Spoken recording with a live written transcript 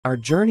Our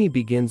journey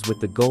begins with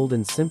the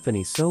Golden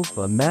Symphony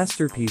sofa, a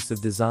masterpiece of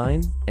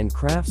design and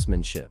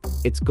craftsmanship.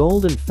 Its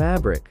golden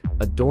fabric,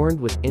 adorned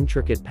with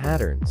intricate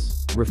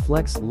patterns,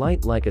 reflects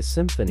light like a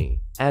symphony,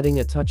 adding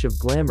a touch of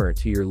glamour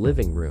to your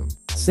living room.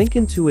 Sink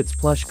into its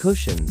plush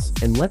cushions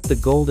and let the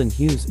golden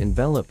hues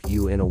envelop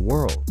you in a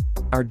whirl.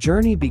 Our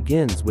journey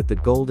begins with the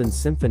Golden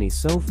Symphony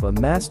sofa, a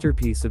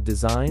masterpiece of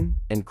design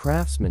and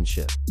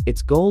craftsmanship.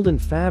 Its golden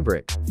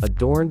fabric,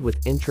 adorned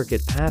with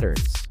intricate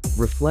patterns,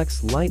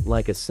 reflects light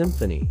like a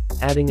symphony,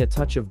 adding a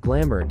touch of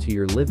glamour to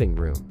your living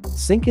room.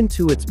 Sink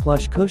into its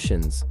plush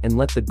cushions and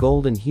let the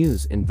golden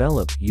hues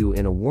envelop you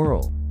in a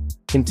whirl.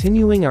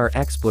 Continuing our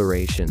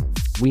exploration,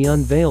 we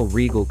unveil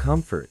regal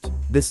comfort.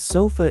 This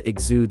sofa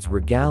exudes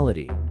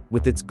regality,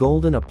 with its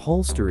golden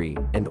upholstery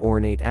and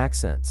ornate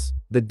accents.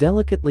 The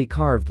delicately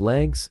carved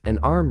legs and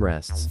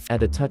armrests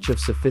add a touch of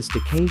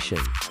sophistication,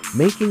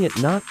 making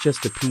it not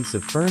just a piece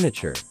of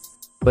furniture,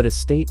 but a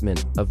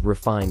statement of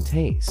refined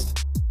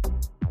taste.